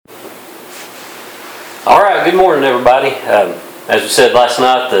All right, good morning, everybody. As we said last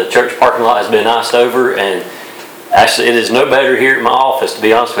night, the church parking lot has been iced over, and actually it is no better here at my office, to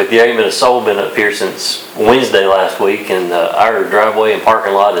be honest with you. There ain't been a soul been up here since Wednesday last week, and our driveway and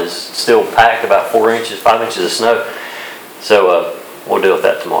parking lot is still packed, about 5 inches of snow. So we'll deal with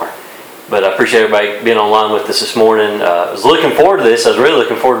that tomorrow. But I appreciate everybody being online with us this morning. I was looking forward to this. I was really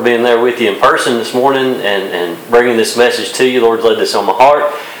looking forward to being there with you in person this morning and bringing this message to you. Lord's laid this on my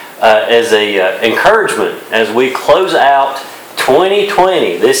heart as a encouragement as we close out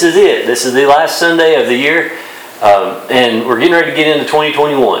 2020. This is it. This is the last Sunday of the year. And we're getting ready to get into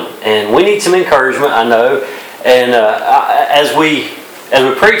 2021. And we need some encouragement, I know. And as we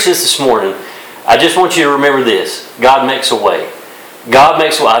preach this morning, I just want you to remember this. God makes a way. God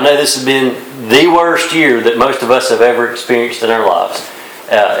makes a way. I know this has been the worst year that most of us have ever experienced in our lives.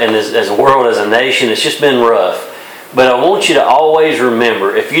 And as a world, as a nation, it's just been rough. But I want you to always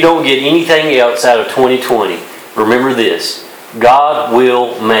remember, if you don't get anything else out of 2020, remember this. God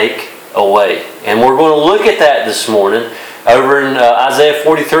will make a way. And we're going to look at that this morning. Over in Isaiah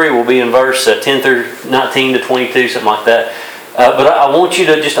 43, we'll be in verse 10 through 19 to 22, something like that. But I want you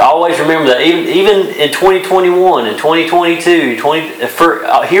to just always remember that even in 2021 and 2022,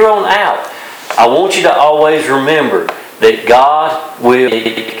 here on out, I want you to always remember that God will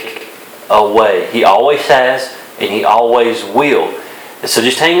make a way. He always has, and He always will. And so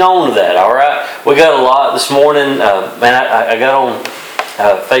just hang on to that, all right? We got a lot this morning. I got on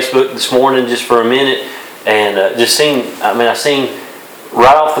Facebook this morning just for a minute, and I seen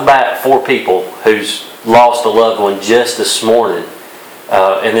right off the bat 4 people who's lost a loved one just this morning.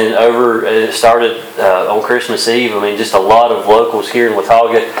 And then it started on Christmas Eve. Just a lot of locals here in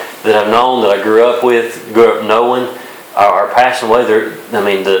Watauga that I've known, that I grew up knowing, are passing away.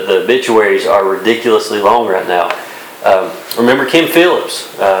 The obituaries are ridiculously long right now. Remember Kim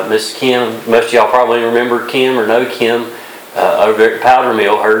Phillips, Miss Kim. Most of y'all probably remember Kim or know Kim over at Powder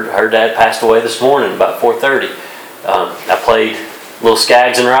Mill. Her dad passed away this morning about 4:30. I played little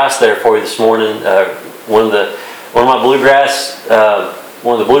Skaggs and Rice there for you this morning. One of the bluegrass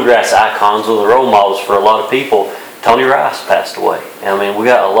icons, one of the role models for a lot of people. Tony Rice passed away. We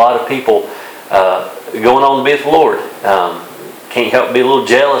got a lot of people going on to be with the Lord. Can't help but be a little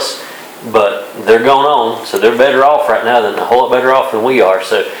jealous, but they're going on, so they're better off right now, a whole lot better off than we are.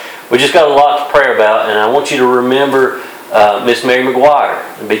 So we just got a lot to pray about, and I want you to remember Miss Mary McGuire,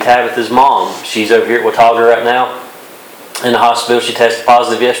 and be Tabitha's mom. She's over here at Watauga right now in the hospital. She tested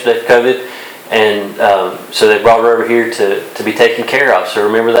positive yesterday for COVID, and so they brought her over here to be taken care of. So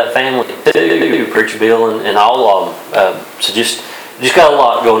remember that family too, Preacher Bill and all of them. So just got a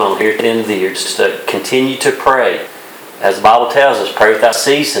lot going on here at the end of the year. Just to continue to pray. As the Bible tells us, pray without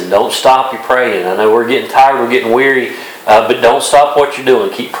ceasing. Don't stop your praying. I know we're getting tired, we're getting weary, but don't stop what you're doing.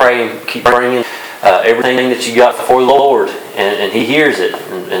 Keep praying, keep bringing everything that you got before the Lord, and He hears it.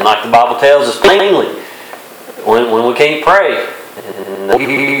 And like the Bible tells us plainly, when we can't pray, and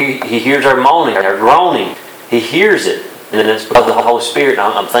He hears our moaning, our groaning. He hears it, and it's because of the Holy Spirit. And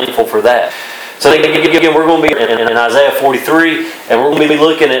I'm thankful for that. So again, we're going to be in Isaiah 43, and we're going to be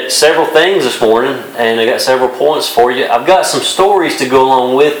looking at several things this morning, and I got several points for you. I've got some stories to go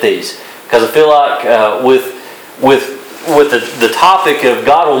along with these, because I feel like with the topic of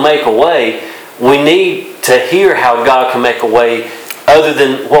God will make a way, we need to hear how God can make a way other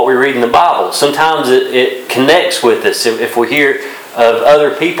than what we read in the Bible. Sometimes it connects with us if we hear of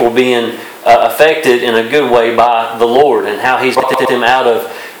other people being affected in a good way by the Lord, and how He's brought them out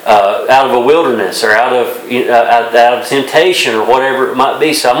of a wilderness, or out of temptation, or whatever it might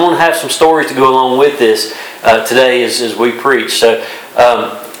be. So I'm going to have some stories to go along with this today as we preach. So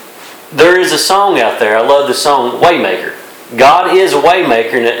there is a song out there. I love the song Waymaker. God is a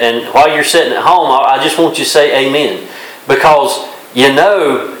waymaker, and while you're sitting at home, I just want you to say amen, because you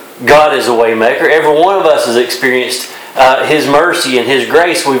know God is a waymaker. Every one of us has experienced His mercy and His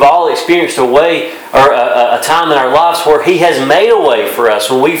grace. We've all experienced a way, or a time in our lives where He has made a way for us.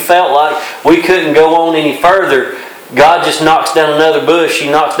 When we felt like we couldn't go on any further, God just knocks down another bush. He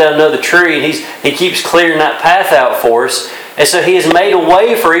knocks down another tree, and He keeps clearing that path out for us. And so He has made a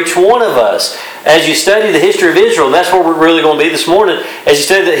way for each one of us. As you study the history of Israel, and that's where we're really going to be this morning. As you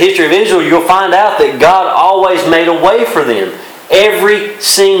study the history of Israel, you'll find out that God always made a way for them. Every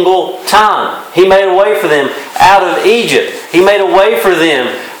single time. He made a way for them out of Egypt. He made a way for them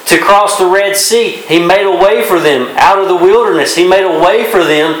to cross the Red Sea. He made a way for them out of the wilderness. He made a way for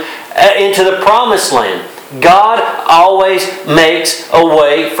them into the Promised Land. God always makes a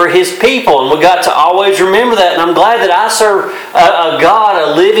way for His people. And we got to always remember that. And I'm glad that I serve a God,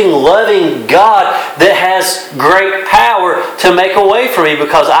 a living, loving God that has great power to make a way for me,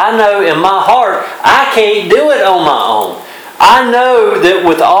 because I know in my heart I can't do it on my own. I know that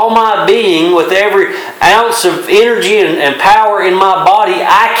with all my being, with every ounce of energy and power in my body,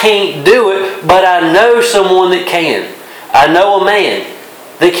 I can't do it, but I know someone that can. I know a man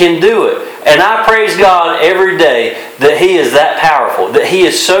that can do it. And I praise God every day that He is that powerful, that He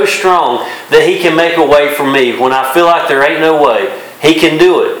is so strong that He can make a way for me when I feel like there ain't no way. He can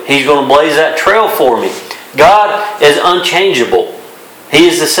do it. He's going to blaze that trail for me. God is unchangeable. He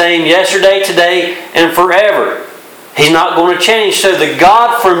is the same yesterday, today, and forever. He's not going to change. So the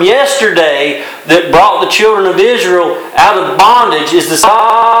God from yesterday that brought the children of Israel out of bondage is the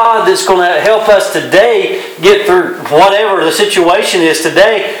God that's going to help us today get through whatever the situation is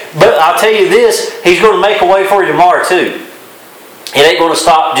today. But I'll tell you this, He's going to make a way for you tomorrow too. It ain't going to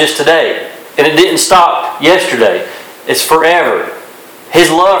stop just today. And it didn't stop yesterday. It's forever. His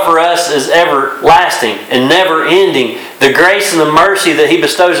love for us is everlasting and never ending. The grace and the mercy that He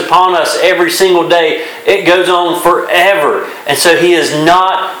bestows upon us every single day, it goes on forever. And so He is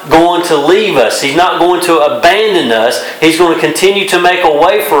not going to leave us. He's not going to abandon us. He's going to continue to make a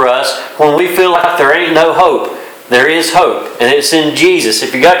way for us when we feel like there ain't no hope. There is hope, and it's in Jesus.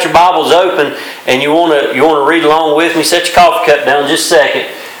 If you got your Bibles open and you want to read along with me, set your coffee cup down just a second.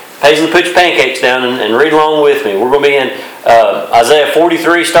 Paisley, put your pancakes down and read along with me. We're going to be in Isaiah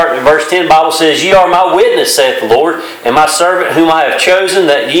 43, starting at verse 10. The Bible says, "Ye are my witness, saith the Lord, and my servant whom I have chosen,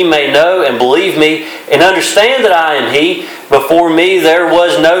 that ye may know and believe me, and understand that I am He. Before me there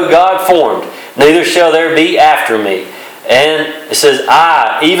was no God formed, neither shall there be after me." And it says,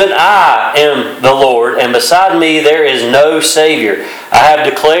 "I, even I, am the Lord, and beside me there is no Savior. I have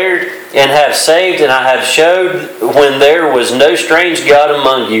declared and have saved, and I have showed when there was no strange God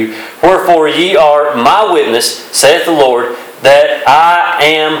among you. Wherefore ye are my witness, saith the Lord, that I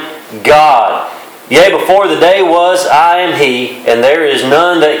am God. Yea, before the day was, I am He, and there is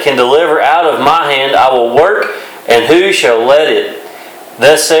none that can deliver out of my hand. I will work, and who shall let it?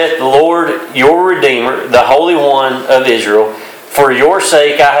 Thus saith the Lord your Redeemer, the Holy One of Israel. For your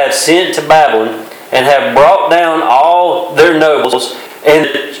sake I have sent to Babylon, and have brought down all their nobles, and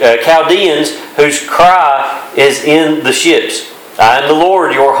the Chaldeans whose cry is in the ships. I am the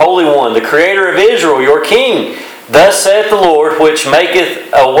Lord your Holy One, the Creator of Israel, your King. Thus saith the Lord, which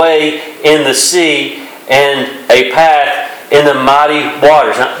maketh a way in the sea, and a path in the mighty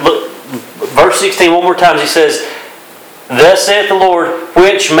waters." Now, look, verse 16, one more time, He says, "Thus saith the Lord,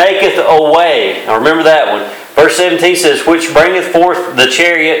 which maketh a way." Now remember that one. Verse 17 says, "Which bringeth forth the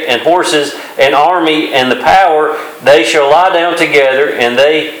chariot and horses and army and the power. They shall lie down together, and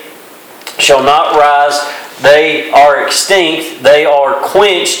they shall not rise. They are extinct. They are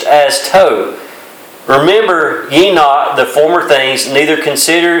quenched as tow. Remember ye not the former things, neither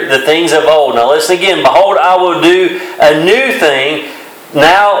consider the things of old." Now listen again. "Behold, I will do a new thing.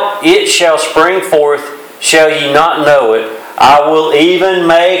 Now it shall spring forth. Shall ye not know it? I will even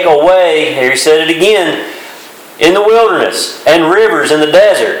make a way," here He said it again, "in the wilderness, and rivers in the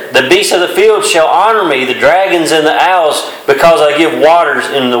desert. The beasts of the field shall honor me, the dragons and the owls, because I give waters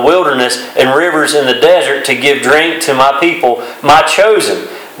in the wilderness and rivers in the desert to give drink to my people, my chosen.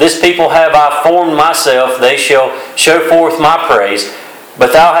 This people have I formed myself, they shall show forth my praise.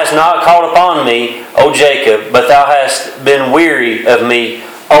 But thou hast not called upon me, O Jacob, but thou hast been weary of me,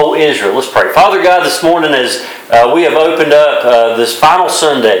 O Israel." Let's pray. Father God, this morning as we have opened up this final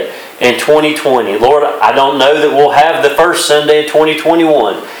Sunday in 2020, Lord, I don't know that we'll have the first Sunday in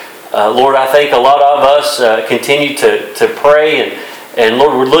 2021. Lord, I think a lot of us continue to pray, and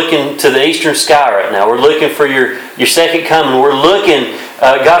Lord, we're looking to the eastern sky right now. We're looking for your second coming. We're looking,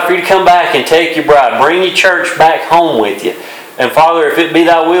 God, for you to come back and take your bride. Bring your church back home with you. And Father, if it be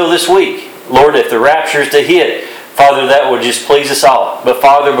thy will this week, Lord, if the rapture is to hit, Father, that would just please us all. But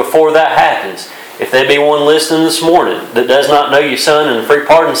Father, before that happens, if there be one listening this morning that does not know your Son and the free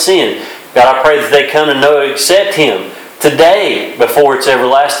pardon of sin, God, I pray that they come to know and accept Him today before it's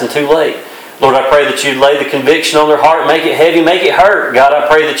everlasting too late. Lord, I pray that you'd lay the conviction on their heart, make it heavy, make it hurt. God, I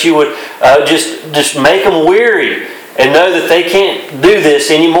pray that you would just make them weary and know that they can't do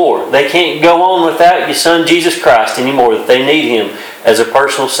this anymore. They can't go on without your Son, Jesus Christ, anymore, that they need Him as a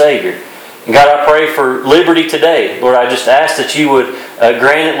personal Savior. And God, I pray for liberty today. Lord, I just ask that you would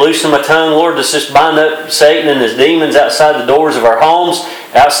grant it, loosen my tongue, Lord, to just bind up Satan and his demons outside the doors of our homes,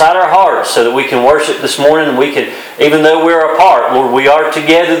 outside our hearts, so that we can worship this morning. And we can, even though we're apart, Lord, we are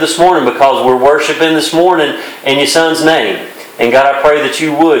together this morning because we're worshiping this morning in your Son's name. And God, I pray that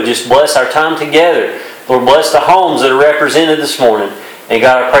you would just bless our time together. Lord, bless the homes that are represented this morning. And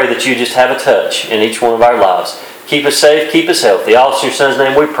God, I pray that you just have a touch in each one of our lives. Keep us safe, keep us healthy. All in your Son's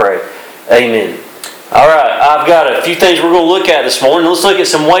name we pray. Amen. All right, I've got a few things we're going to look at this morning. Let's look at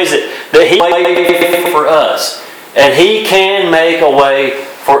some ways that He made for us. And He can make a way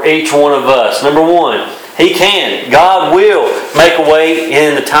for each one of us. Number one, He can. God will make a way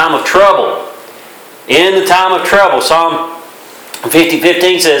in the time of trouble. In the time of trouble. Psalm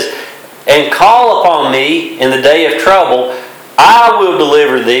 50:15 says, "And call upon me in the day of trouble. I will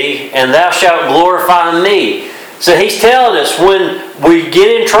deliver thee, and thou shalt glorify me." So He's telling us when we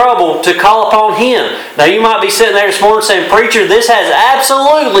get in trouble to call upon Him. Now you might be sitting there this morning saying, "Preacher, this has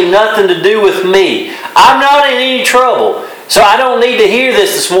absolutely nothing to do with me. I'm not in any trouble, so I don't need to hear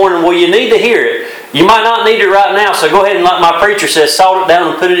this morning." Well, you need to hear it. You might not need it right now, so go ahead and, like my preacher says, salt it down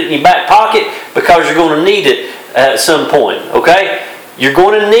and put it in your back pocket, because you're going to need it at some point. Okay? You're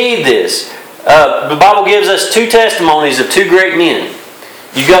going to need this. The Bible gives us two testimonies of two great men.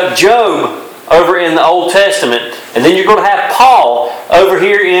 You got Job over in the Old Testament, and then you're going to have Paul over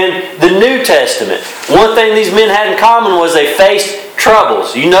here in the New Testament. One thing these men had in common was they faced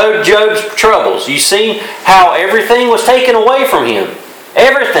troubles. You know Job's troubles. You've seen how everything was taken away from him.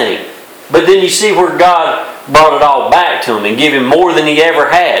 Everything. But then you see where God brought it all back to him and gave him more than he ever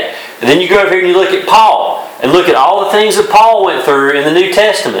had. And then you go over here and you look at Paul and look at all the things that Paul went through in the New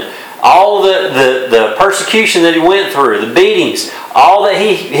Testament. All the persecution that he went through, the beatings, all that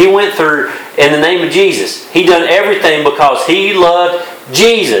he went through in the name of Jesus. He done everything because he loved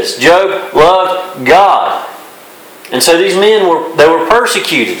Jesus. Job loved God. And so these men were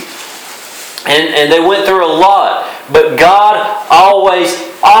persecuted. And they went through a lot. But God always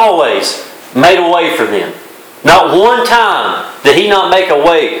made a way for them. Not one time did He not make a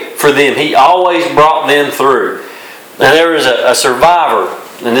way for them. He always brought them through. And there was a survivor.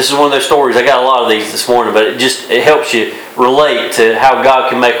 And this is one of those stories. I got a lot of these this morning, but it helps you relate to how God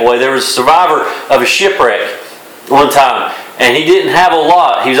can make a way. There was a survivor of a shipwreck one time, and he didn't have a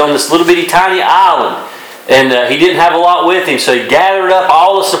lot. He was on this little bitty tiny island, and he didn't have a lot with him, so he gathered up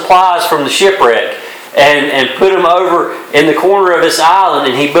all the supplies from the shipwreck and put them over in the corner of this island,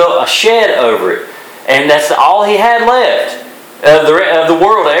 and he built a shed over it. And that's all he had left of the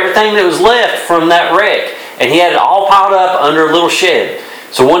world, everything that was left from that wreck. And he had it all piled up under a little shed.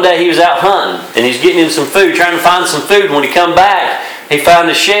 So one day he was out hunting, and he's getting him some food, trying to find some food. And when he come back, he found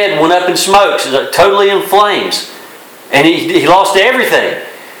the shed went up in smoke. It was totally in flames. And he lost everything.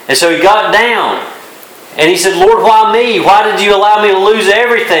 And so he got down. And he said, "Lord, why me? Why did you allow me to lose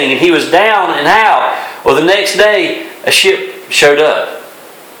everything?" And he was down and out. Well, the next day, a ship showed up.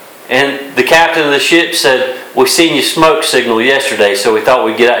 And the captain of the ship said, "We seen your smoke signal yesterday, so we thought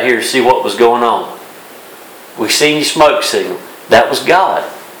we'd get out here to see what was going on. We seen your smoke signal." That was God.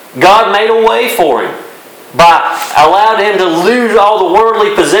 God made a way for him. By allowing him to lose all the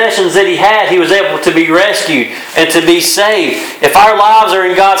worldly possessions that he had, he was able to be rescued and to be saved. If our lives are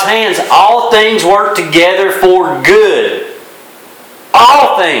in God's hands, all things work together for good.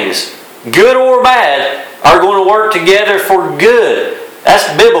 All things, good or bad, are going to work together for good.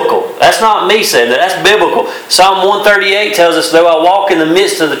 That's biblical. That's not me saying that. That's biblical. Psalm 138 tells us, "Though I walk in the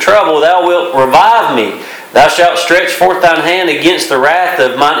midst of the trouble, thou wilt revive me. Thou shalt stretch forth thine hand against the wrath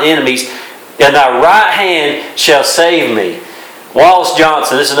of mine enemies, and thy right hand shall save me." Wallace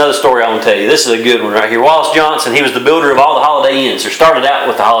Johnson, this is another story I want to tell you. This is a good one right here. Wallace Johnson, he was the builder of all the Holiday Inns, or started out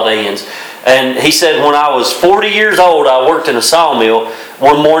with the Holiday Inns. And he said, when I was 40 years old, I worked in a sawmill.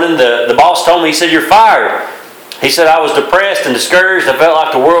 One morning, the boss told me, he said, "You're fired." He said, "I was depressed and discouraged. I felt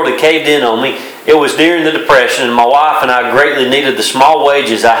like the world had caved in on me. It was during the Depression, and my wife and I greatly needed the small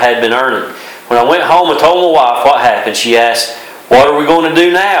wages I had been earning. When I went home and told my wife what happened, she asked, 'What are we going to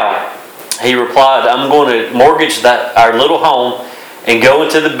do now?' He replied, 'I'm going to mortgage our little home and go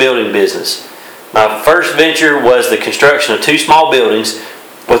into the building business.' My first venture was the construction of 2 small buildings.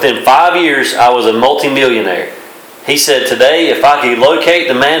 Within 5 years, I was a multimillionaire." He said, "Today, if I could locate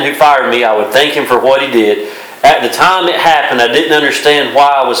the man who fired me, I would thank him for what he did. At the time it happened, I didn't understand why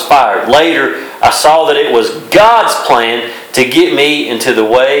I was fired. Later, I saw that it was God's plan to get me into the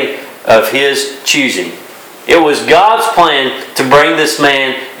way of His choosing." It was God's plan to bring this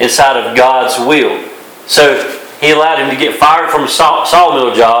man inside of God's will. So He allowed him to get fired from a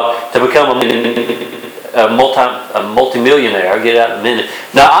sawmill job to become a multi-millionaire. I'll get out in a minute.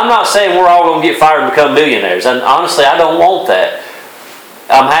 Now, I'm not saying we're all going to get fired and become millionaires. And honestly, I don't want that.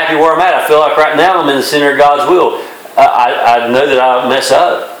 I'm happy where I'm at. I feel like right now I'm in the center of God's will. I know that I mess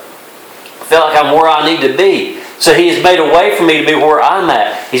up. I feel like I'm where I need to be. So He has made a way for me to be where I'm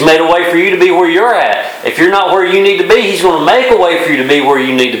at. He's made a way for you to be where you're at. If you're not where you need to be, He's going to make a way for you to be where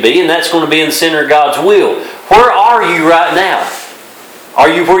you need to be, and that's going to be in the center of God's will. Where are you right now?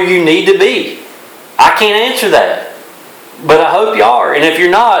 Are you where you need to be? I can't answer that, but I hope you are. And if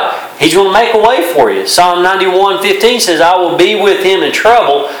you're not, He's going to make a way for you. Psalm 91:15 says, I will be with him in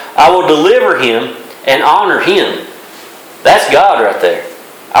trouble. I will deliver him and honor him. That's God right there.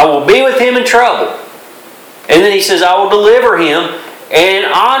 I will be with him in trouble. And then He says, I will deliver him and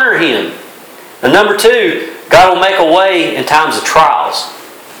honor him. And number 2, God will make a way in times of trials.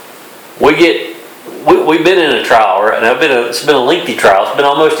 We've been in a trial right now. It's been a lengthy trial. It's been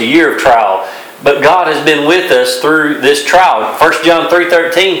almost a year of trial. But God has been with us through this trial. 1 John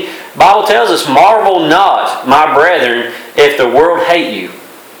 3:13, the Bible tells us, marvel not, my brethren, if the world hate you.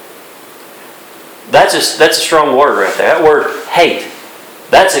 That's a strong word right there. That word hate.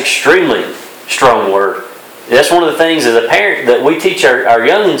 That's an extremely strong word. That's one of the things as a parent that we teach our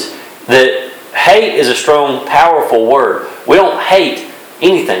youngins, that hate is a strong, powerful word. We don't hate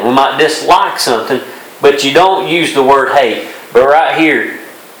anything. We might dislike something, but you don't use the word hate. But right here,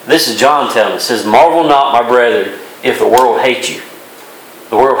 this is John telling us. It says, marvel not, my brethren, if the world hates you.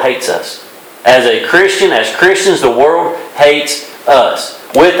 The world hates us. As Christians, the world hates us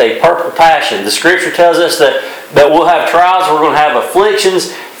with a purple passion. The Scripture tells us that we'll have trials, we're going to have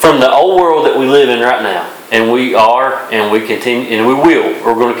afflictions from the old world that we live in right now. And we are, and we continue, and we will.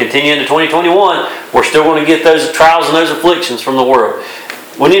 We're going to continue into 2021. We're still going to get those trials and those afflictions from the world.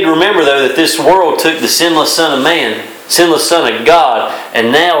 We need to remember, though, that this world took the sinless Son of Man, sinless Son of God,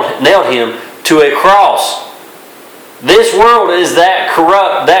 and nailed Him to a cross. This world is that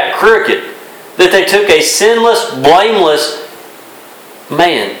corrupt, that crooked, that they took a sinless, blameless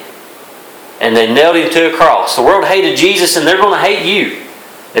man and they nailed Him to a cross. The world hated Jesus, and they're going to hate you.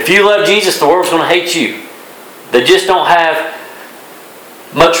 If you love Jesus, the world's going to hate you. They just don't have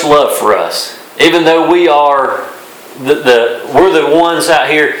much love for us. Even though we are we're the ones out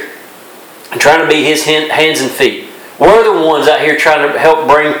here trying to be His hands and feet. We're the ones out here trying to help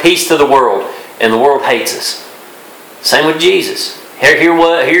bring peace to the world, and the world hates us. Same with Jesus. Here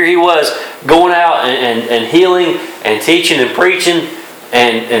He was going out and healing and teaching and preaching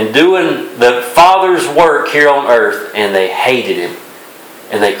and doing the Father's work here on earth, and they hated Him.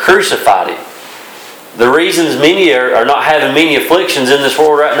 And they crucified Him. The reasons many are not having many afflictions in this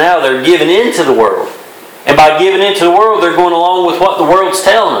world right now, they're giving into the world. And by giving into the world, they're going along with what the world's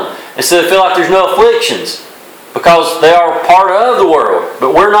telling them. And so they feel like there's no afflictions, because they are part of the world.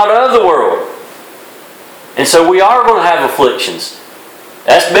 But we're not of the world. And so we are going to have afflictions.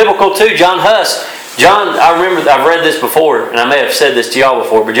 That's biblical too. John Huss, I remember, I've read this before, and I may have said this to y'all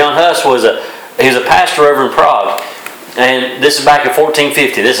before, but John Huss was a pastor over in Prague. And this is back in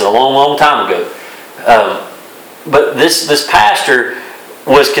 1450. This is a long, long time ago. But this pastor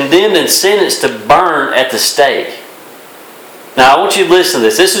was condemned and sentenced to burn at the stake. Now I want you to listen to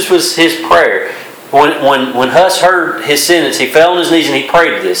this. This was his prayer. When Huss heard his sentence, he fell on his knees and he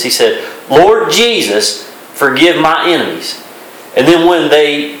prayed this. He said, Lord Jesus, forgive my enemies. And then when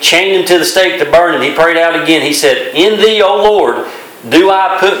they chained him to the stake to burn him, he prayed out again. He said, in Thee, O Lord, do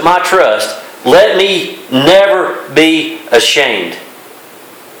I put my trust. Let me never be ashamed.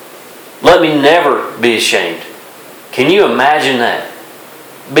 Let me never be ashamed. Can you imagine that?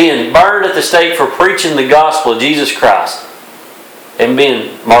 Being burned at the stake for preaching the gospel of Jesus Christ and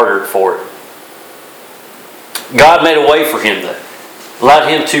being martyred for it. God made a way for him though. Allowed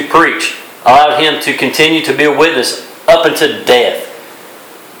him to preach. Allowed him to continue to be a witness up unto death.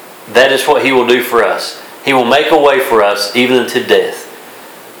 That is what He will do for us. He will make a way for us even unto death.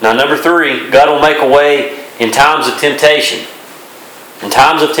 Now number 3, God will make a way in times of temptation. In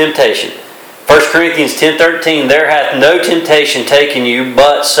times of temptation. 1 Corinthians 10:13, there hath no temptation taken you,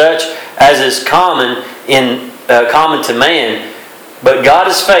 but such as is common to man. But God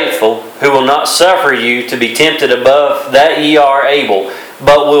is faithful, who will not suffer you to be tempted above that ye are able,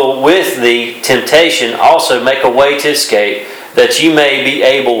 but will with the temptation also make a way to escape, that you may be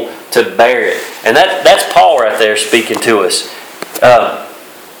able to bear it. And that's Paul right there speaking to us.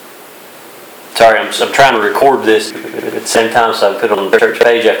 Sorry, I'm trying to record this at the same time so I can put it on the church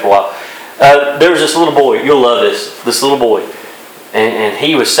page after a while. There was this little boy. You'll love this little boy. And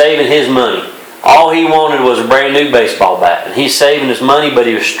he was saving his money. All he wanted was a brand new baseball bat. And he's saving his money, but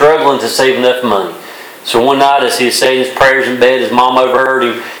he was struggling to save enough money. So one night as he was saying his prayers in bed, his mom overheard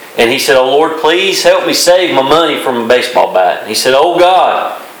him. And he said, oh Lord, please help me save my money from a baseball bat. And he said, oh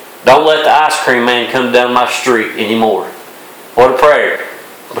God, don't let the ice cream man come down my street anymore. What a prayer.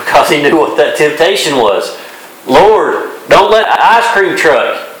 Because he knew what that temptation was. Lord, don't let the ice cream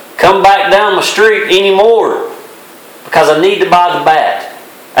truck come back down my street anymore. because I need to buy the bat.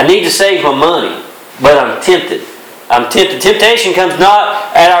 I need to save my money, but I'm tempted. I'm tempted. Temptation comes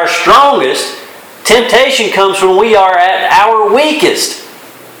not at our strongest. Temptation comes when we are at our weakest.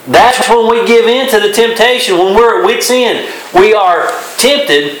 That's when we give in to the temptation, when we're at wit's end. We are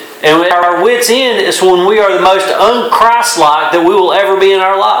tempted, and at our wit's end is when we are the most un-Christ-like that we will ever be in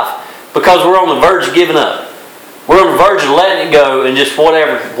our life, because we're on the verge of giving up. We're on the verge of letting it go, and just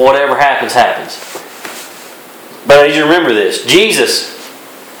whatever happens, happens. But I need you to remember this. Jesus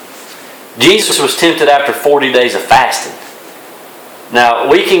was tempted after 40 days of fasting. Now,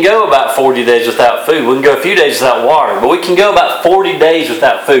 we can go about 40 days without food. We can go a few days without water. But we can go about 40 days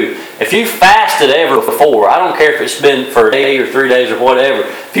without food. If you fasted ever before, I don't care if it's been for a day or 3 days or whatever.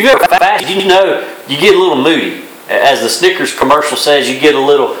 If you've ever fasted, you know you get a little moody. As the Snickers commercial says, you get a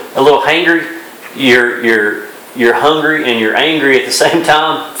little hangry. You're hungry and you're angry at the same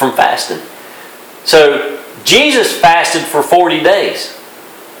time from fasting. So, Jesus fasted for 40 days.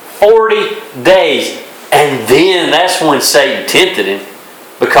 40 days. And then that's when Satan tempted him,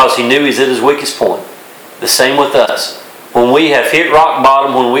 because he knew he's at his weakest point. The same with us. When we have hit rock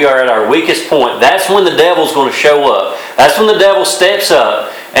bottom, when we are at our weakest point, that's when the devil's going to show up. That's when the devil steps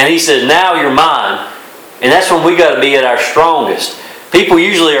up and he says, now you're mine. And that's when we got to be at our strongest. People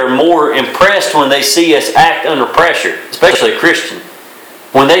usually are more impressed when they see us act under pressure, especially a Christian.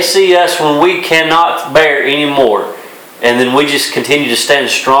 When they see us when we cannot bear anymore, and then we just continue to stand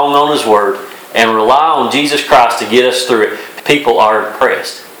strong on His Word and rely on Jesus Christ to get us through it, people are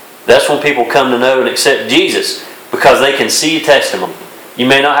impressed. That's when people come to know and accept Jesus, because they can see your testimony. You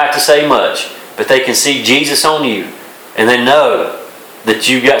may not have to say much, but they can see Jesus on you, and they know that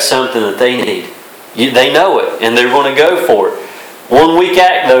you've got something that they need. They know it, and they're going to go for it. 1 weak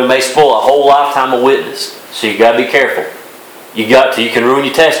act, though, may spoil a whole lifetime of witness. So you've got to be careful. You can ruin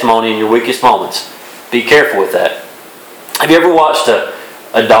your testimony in your weakest moments. Be careful with that. Have you ever watched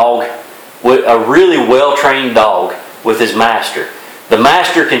a dog, a really well-trained dog with his master? The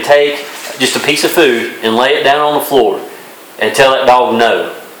master can take just a piece of food and lay it down on the floor and tell that dog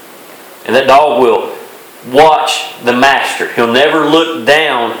no. And that dog will watch the master. He'll never look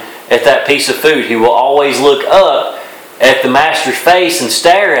down at that piece of food. He will always look up at the master's face and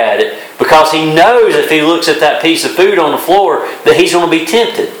stare at it, because he knows if he looks at that piece of food on the floor that he's going to be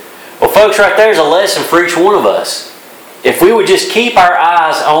tempted. Well, folks, right there's a lesson for each one of us. If we would just keep our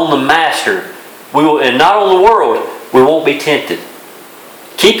eyes on the master, and not on the world, we won't be tempted.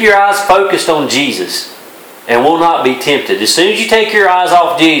 Keep your eyes focused on Jesus, and we'll not be tempted. As soon as you take your eyes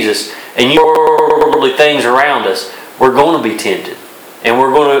off Jesus and you worldly things around us, we're going to be tempted, and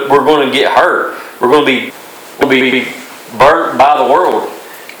we're going to get hurt. We're going to be burnt by the world.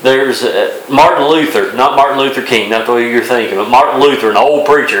 There's Martin Luther, not Martin Luther King, not the way you're thinking, but Martin Luther, an old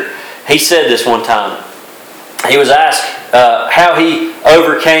preacher. He said this one time. He was asked how he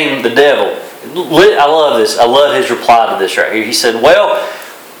overcame the devil. I love this. I love his reply to this right here. He said, well,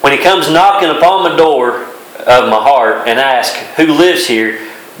 when he comes knocking upon my door of my heart and asks who lives here,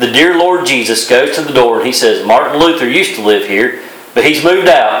 the dear Lord Jesus goes to the door and he says, Martin Luther used to live here, but he's moved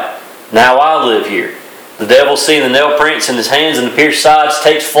out. Now I live here. The devil, seeing the nail prints in his hands and the pierced sides,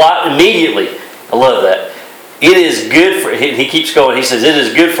 takes flight immediately. I love that. It is good for, he keeps going, he says, it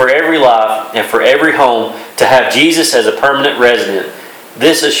is good for every life and for every home to have Jesus as a permanent resident.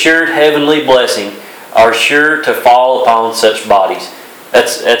 This assured heavenly blessing are sure to fall upon such bodies.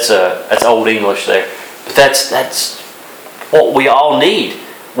 That's old English there. But that's what we all need.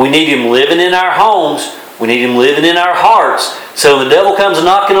 We need Him living in our homes. We need Him living in our hearts. So when the devil comes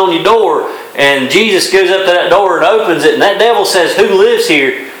knocking on your door and Jesus goes up to that door and opens it, and that devil says, who lives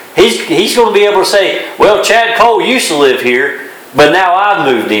here? He's going to be able to say, well, Chad Cole used to live here, but now I've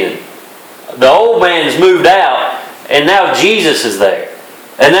moved in. The old man's moved out, and now Jesus is there.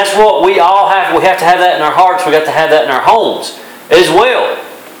 And that's what we all have. We have to have that in our hearts. We got to have that in our homes as well.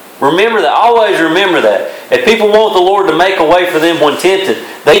 Remember that. Always remember that. If people want the Lord to make a way for them when tempted,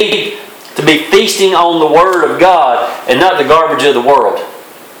 they need to be feasting on the Word of God and not the garbage of the world.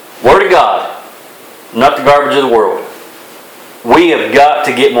 Word of God, not the garbage of the world. We have got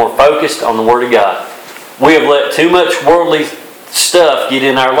to get more focused on the Word of God. We have let too much worldly stuff get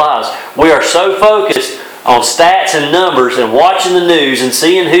in our lives. We are so focused on stats and numbers and watching the news and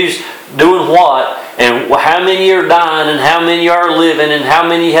seeing who's doing what and how many are dying and how many are living and how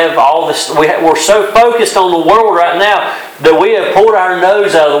many have all this. We're so focused on the world right now that we have pulled our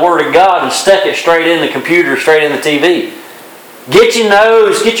nose out of the Word of God and stuck it straight in the computer, straight in the TV. Get your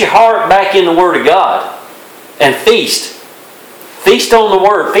nose, get your heart back in the Word of God and feast. Feast on the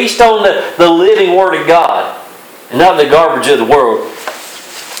Word. Feast on the living Word of God and not the garbage of the world.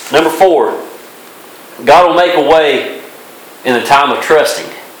 Number 4. God will make a way in the time of trusting.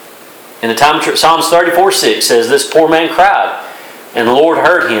 In the time of Psalms 34:6 says, this poor man cried, and the Lord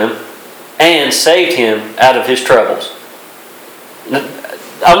heard him and saved him out of his troubles.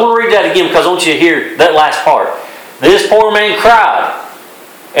 I want to read that again because I want you to hear that last part. This poor man cried,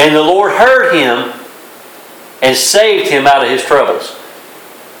 and the Lord heard him and saved him out of his troubles.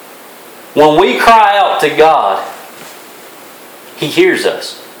 When we cry out to God, He hears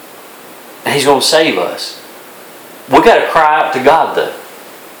us. And He's going to save us. We've got to cry out to God though.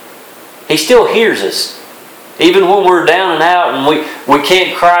 He still hears us. Even when we're down and out and we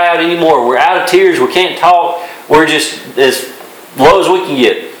can't cry out anymore. We're out of tears. We can't talk. We're just as low as we can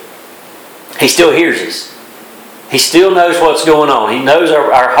get. He still hears us. He still knows what's going on. He knows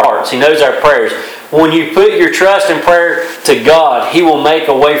our hearts. He knows our prayers. When you put your trust and prayer to God, He will make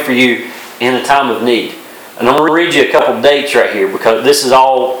a way for you in a time of need. And I'm going to read you a couple dates right here because this is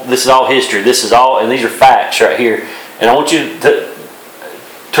all history. And these are facts right here. And I want you to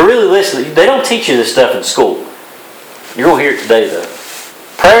really listen. They don't teach you this stuff in school. You're going to hear it today though.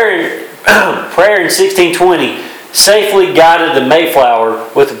 Prayer in 1620 safely guided the Mayflower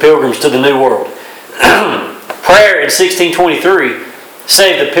with the Pilgrims to the New World. Prayer in 1623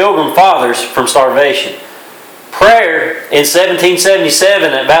 saved the Pilgrim Fathers from starvation. Prayer in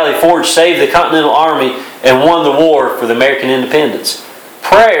 1777 at Valley Forge saved the Continental Army and won the war for the American independence.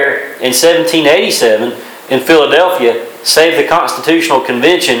 Prayer in 1787 in Philadelphia saved the Constitutional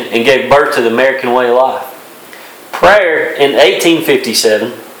Convention and gave birth to the American way of life. Prayer in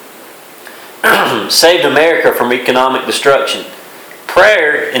 1857 saved America from economic destruction.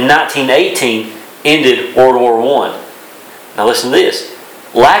 Prayer in 1918 ended World War I. Now listen to this.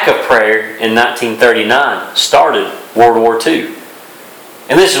 Lack of prayer in 1939 started World War II.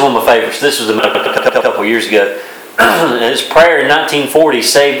 And this is one of my favorites. This was a couple years ago. And his prayer in 1940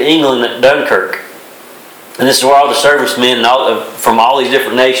 saved England at Dunkirk. And this is where all the servicemen from all these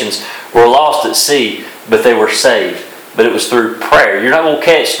different nations were lost at sea, but they were saved. But it was through prayer. You're not going to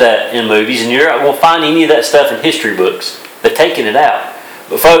catch that in movies, and you're not going to find any of that stuff in history books. They're taking it out.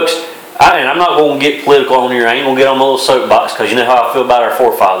 But folks, I'm not going to get political on here. I ain't going to get on my little soapbox because you know how I feel about our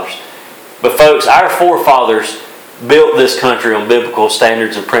forefathers. But folks, our forefathers built this country on biblical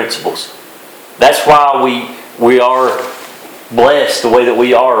standards and principles. That's why we are blessed the way that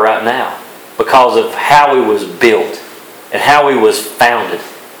we are right now. Because of how we was built and how we was founded.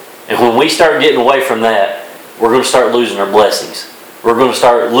 And when we start getting away from that, we're going to start losing our blessings. We're going to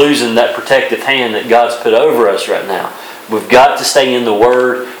start losing that protective hand that God's put over us right now. We've got to stay in the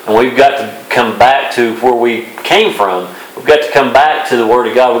Word, and we've got to come back to where we came from. We've got to come back to the Word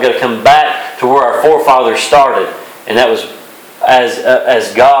of God. We've got to come back to where our forefathers started. And that was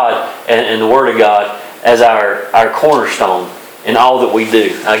as God and the Word of God as our cornerstone in all that we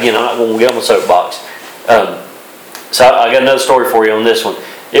do. Again, I'm not going to get on the soapbox. So I got another story for you on this one.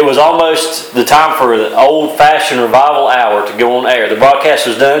 It was almost the time for the old-fashioned revival hour to go on air. The broadcast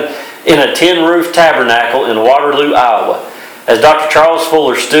was done in a tin-roof tabernacle in Waterloo, Iowa. As Dr. Charles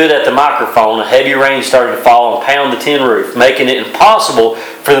Fuller stood at the microphone, a heavy rain started to fall and pound the tin roof, making it impossible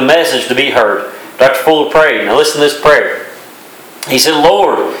for the message to be heard. Dr. Fuller prayed. Now listen to this prayer. He said,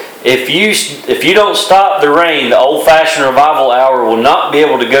 Lord, if you don't stop the rain, the old-fashioned revival hour will not be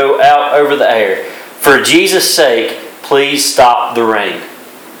able to go out over the air. For Jesus' sake, please stop the rain.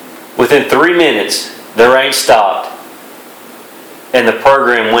 Within 3 minutes, the rain stopped, and the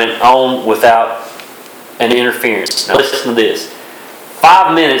program went on without an interference. Now listen to this.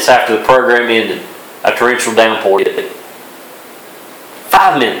 5 minutes after the program ended, a torrential downpour hit it.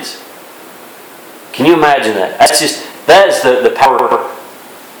 5 minutes. Can you imagine that? That is the power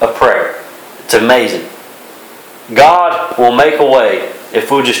of prayer. It's amazing. God will make a way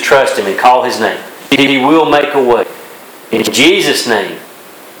if we'll just trust Him and call His name. He will make a way. In Jesus' name,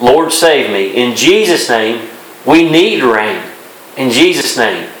 Lord save me. In Jesus' name, we need rain. In Jesus'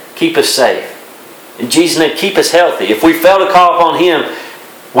 name, keep us safe. In Jesus' name, keep us healthy. If we fail to call upon Him,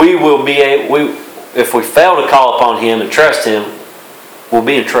 if we fail to call upon Him and trust Him, we'll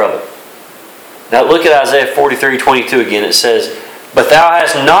be in trouble. Now look at Isaiah 43:22 again. It says, But thou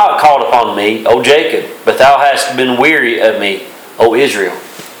hast not called upon me, O Jacob, but thou hast been weary of me, O Israel.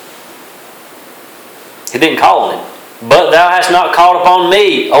 He didn't call on him. But thou hast not called upon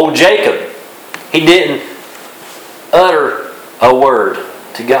me, O Jacob. He didn't utter a word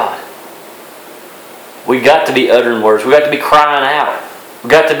to God. We've got to be uttering words. We've got to be crying out.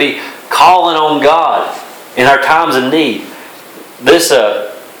 We've got to be calling on God in our times of need. This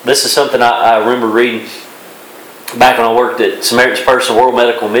is something I remember reading back when I worked at Samaritan's Purse and World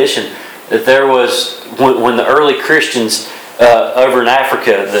Medical Mission, that there was, when the early Christians over in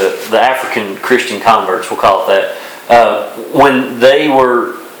Africa, the African Christian converts, we'll call it that, when they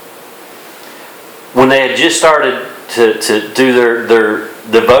had just started to do their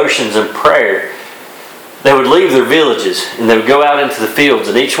devotions and prayer, they would leave their villages and they would go out into the fields,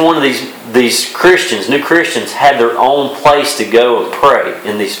 and each one of these Christians, new Christians, had their own place to go and pray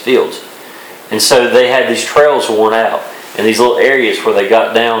in these fields. And so they had these trails worn out and these little areas where they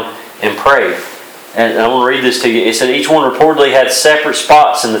got down and prayed. And I want to read this to you. It said each one reportedly had separate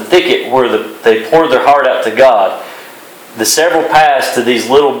spots in the thicket where they poured their heart out to God. The several paths to these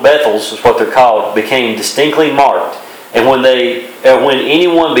little Bethels, is what they're called, became distinctly marked. And when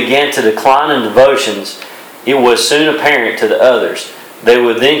anyone began to decline in devotions, it was soon apparent to the others. They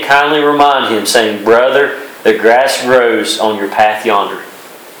would then kindly remind him, saying, "Brother, the grass grows on your path yonder."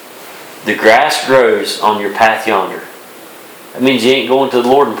 The grass grows on your path yonder. That means you ain't going to the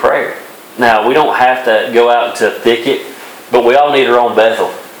Lord in prayer. Now, we don't have to go out into a thicket, but we all need our own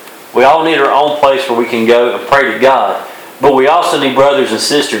Bethel. We all need our own place where we can go and pray to God. But we also need brothers and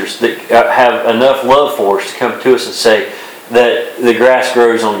sisters that have enough love for us to come to us and say that the grass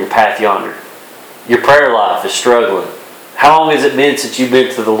grows on your path yonder. Your prayer life is struggling. How long has it been since you've been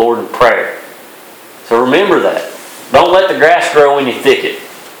to the Lord in prayer? So remember that. Don't let the grass grow in your thicket.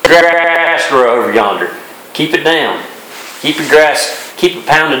 Grass grow over yonder. Keep it down. Keep your grass, keep it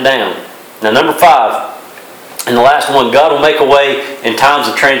pounded down. Now, number 5, and the last one, God will make a way in times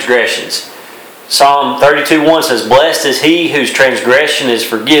of transgressions. Psalm 32:1 says, "Blessed is he whose transgression is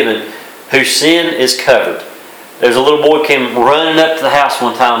forgiven, whose sin is covered." There's a little boy came running up to the house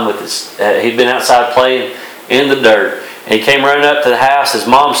one time with he'd been outside playing in the dirt. And he came running up to the house. His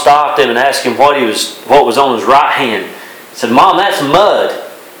mom stopped him and asked him what was on his right hand. He said, "Mom, that's mud.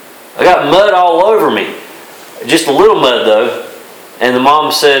 I got mud all over me." Just a little mud though. And the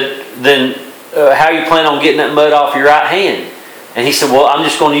mom said, "Then how you plan on getting that mud off your right hand?" And he said, "Well, I'm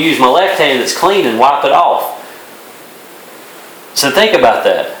just going to use my left hand that's clean and wipe it off." So think about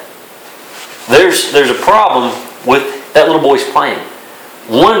that. There's a problem with that little boy's plan.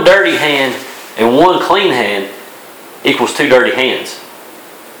 One dirty hand and one clean hand equals 2 dirty hands.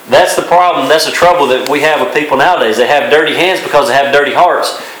 That's the problem. That's the trouble that we have with people nowadays. They have dirty hands because they have dirty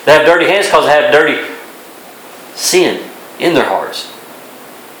hearts. They have dirty hands because they have dirty sin in their hearts.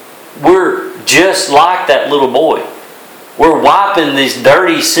 We're just like that little boy. We're wiping this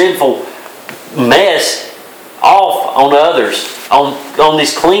dirty, sinful mess off on others, on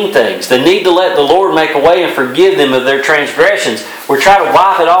these clean things. They need to let the Lord make a way and forgive them of their transgressions. We're trying to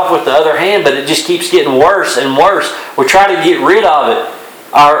wipe it off with the other hand, but it just keeps getting worse and worse. We're trying to get rid of it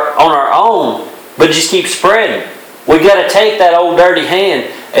on our own, but it just keeps spreading. We've got to take that old dirty hand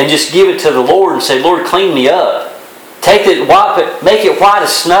and just give it to the Lord and say, "Lord, clean me up. Take it, wipe it, make it white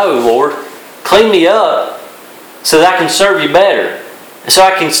as snow, Lord. Clean me up so that I can serve you better. And so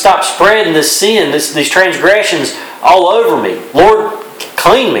I can stop spreading this sin, these transgressions all over me. Lord,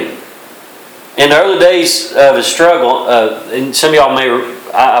 clean me." In the early days of his struggle, and some of y'all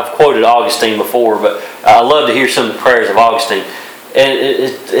I've quoted Augustine before, but I love to hear some of the prayers of Augustine. And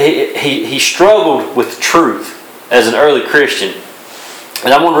he struggled with truth as an early Christian.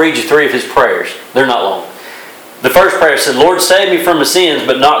 And I'm going to read you 3 of his prayers. They're not long. The first prayer said, "Lord, save me from my sins,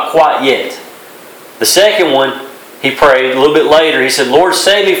 but not quite yet." The second one, he prayed a little bit later. He said, "Lord,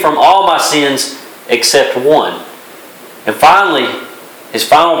 save me from all my sins except one." And finally, his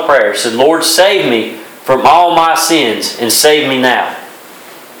final prayer said, "Lord, save me from all my sins and save me now."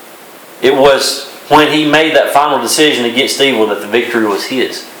 It was when he made that final decision against evil that the victory was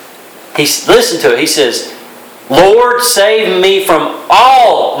his. Listen to it. He says, "Lord, save me from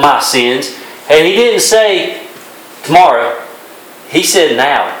all my sins." And he didn't say tomorrow. He said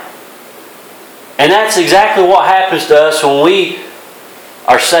now. And that's exactly what happens to us when we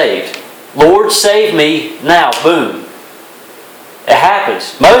are saved. "Lord, save me now." Boom. It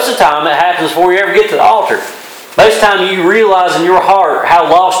happens. Most of the time it happens before you ever get to the altar. Most of the time you realize in your heart how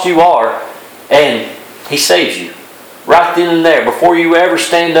lost you are, and He saves you. Right then and there. Before you ever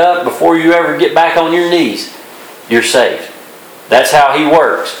stand up, before you ever get back on your knees, you're saved. That's how He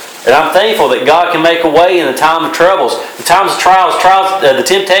works. And I'm thankful that God can make a way in the time of troubles, the times of trials, the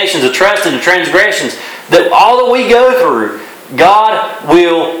temptations, the trust and the transgressions, that all that we go through, God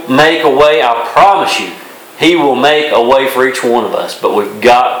will make a way. I promise you, He will make a way for each one of us. But we've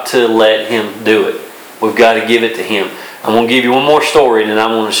got to let Him do it. We've got to give it to Him. I'm going to give you one more story, and then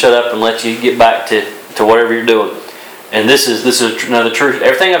I'm going to shut up and let you get back to whatever you're doing. And this is another truth.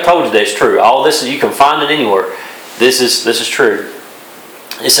 Everything I've told you today is true. All this, you can find it anywhere. This is true.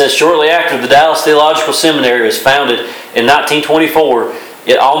 It says, shortly after the Dallas Theological Seminary was founded in 1924,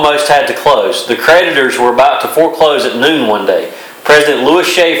 it almost had to close. The creditors were about to foreclose at noon one day. President Louis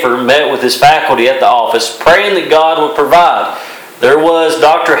Schaefer met with his faculty at the office, praying that God would provide. There was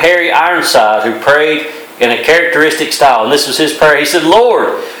Dr. Harry Ironside, who prayed in a characteristic style, and this was his prayer. He said,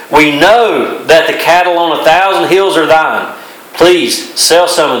 "Lord, we know that the cattle on 1,000 hills are thine. Please sell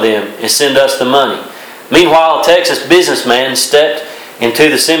some of them and send us the money." Meanwhile, a Texas businessman stepped into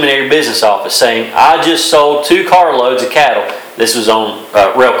the seminary business office saying, "I just sold 2 carloads of cattle." This was on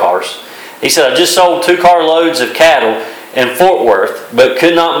rail cars. He said, "I just sold 2 carloads of cattle in Fort Worth, but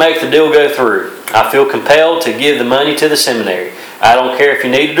could not make the deal go through. I feel compelled to give the money to the seminary. I don't care if you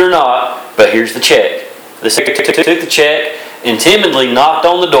need it or not, but here's the check." The secretary took the check and timidly knocked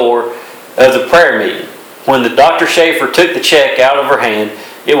on the door of the prayer meeting. When the Dr. Schaefer took the check out of her hand,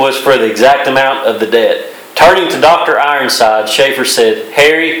 it was for the exact amount of the debt. Turning to Dr. Ironside, Schaefer said,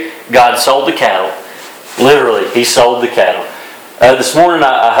 "Harry, God sold the cattle." Literally, he sold the cattle. This morning,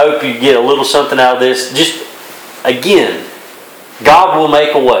 I hope you get a little something out of this. Just, again, God will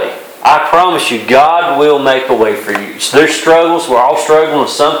make a way. I promise you, God will make a way for you. So there's struggles. We're all struggling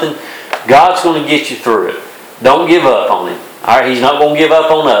with something. God's going to get you through it. Don't give up on Him. All right, He's not going to give up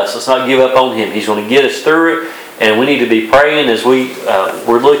on us. Let's not give up on Him. He's going to get us through it, and we need to be praying as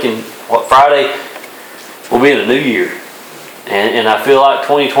we're looking. Friday will be in a new year, and I feel like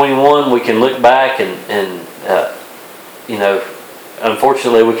 2021 we can look back and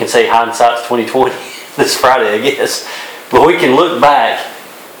unfortunately we can say hindsight's 2020 this Friday, I guess, but we can look back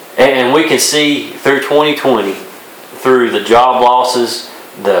and we can see through 2020, through the job losses,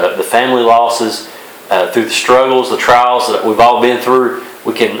 the family losses, through the struggles, the trials that we've all been through,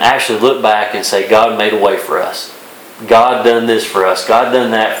 we can actually look back and say, God made a way for us. God done this for us. God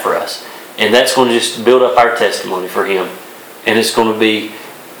done that for us. And that's going to just build up our testimony for Him. And it's going to be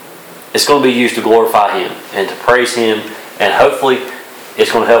used to glorify Him and to praise Him. And hopefully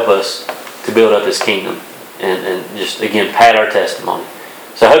it's going to help us to build up His kingdom. And just, again, pad our testimony.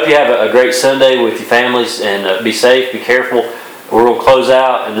 So I hope you have a great Sunday with your families. And be safe, be careful. We're going to close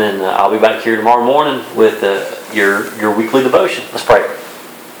out, and then I'll be back here tomorrow morning with your weekly devotion. Let's pray.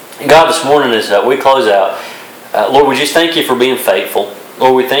 God, this morning as we close out, Lord, we just thank You for being faithful.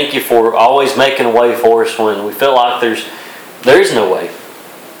 Lord, we thank You for always making a way for us when we feel like there is no way.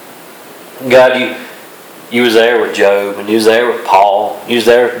 God, You was there with Job, and You was there with Paul, You was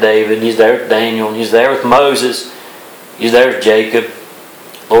there with David, and You was there with Daniel, and You was there with Moses, You was there with Jacob.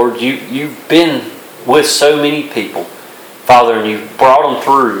 Lord, You've been with so many people, Father, and You brought them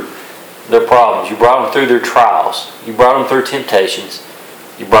through their problems. You brought them through their trials. You brought them through temptations.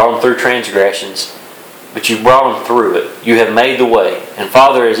 You brought them through transgressions. But You brought them through it. You have made the way. And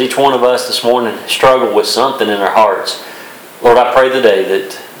Father, as each one of us this morning struggle with something in our hearts, Lord, I pray today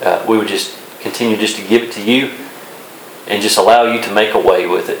that we would just continue just to give it to You and just allow You to make a way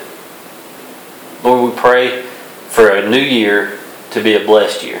with it. Lord, we pray for a new year to be a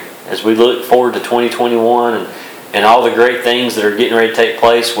blessed year. As we look forward to 2021 and all the great things that are getting ready to take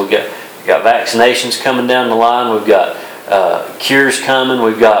place, we've got vaccinations coming down the line. We've got cures coming.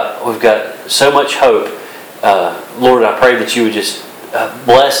 We've got so much hope. Lord, I pray that You would just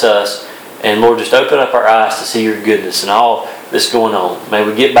bless us, and Lord, just open up our eyes to see Your goodness and all that's going on. May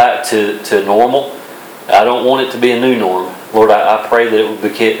we get back to normal. I don't want it to be a new norm. Lord, I pray that it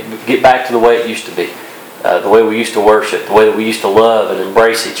would get back to the way it used to be, the way we used to worship, the way that we used to love and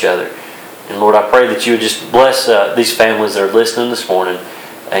embrace each other. And Lord, I pray that You would just bless these families that are listening this morning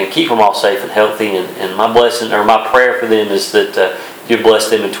and keep them all safe and healthy. And my blessing, or my prayer for them, is that You bless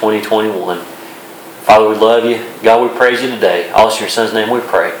them in 2021. Father, we love You. God, we praise You today. All in Your Son's name we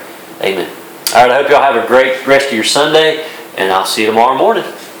pray. Amen. All right, I hope y'all have a great rest of your Sunday, and I'll see you tomorrow morning.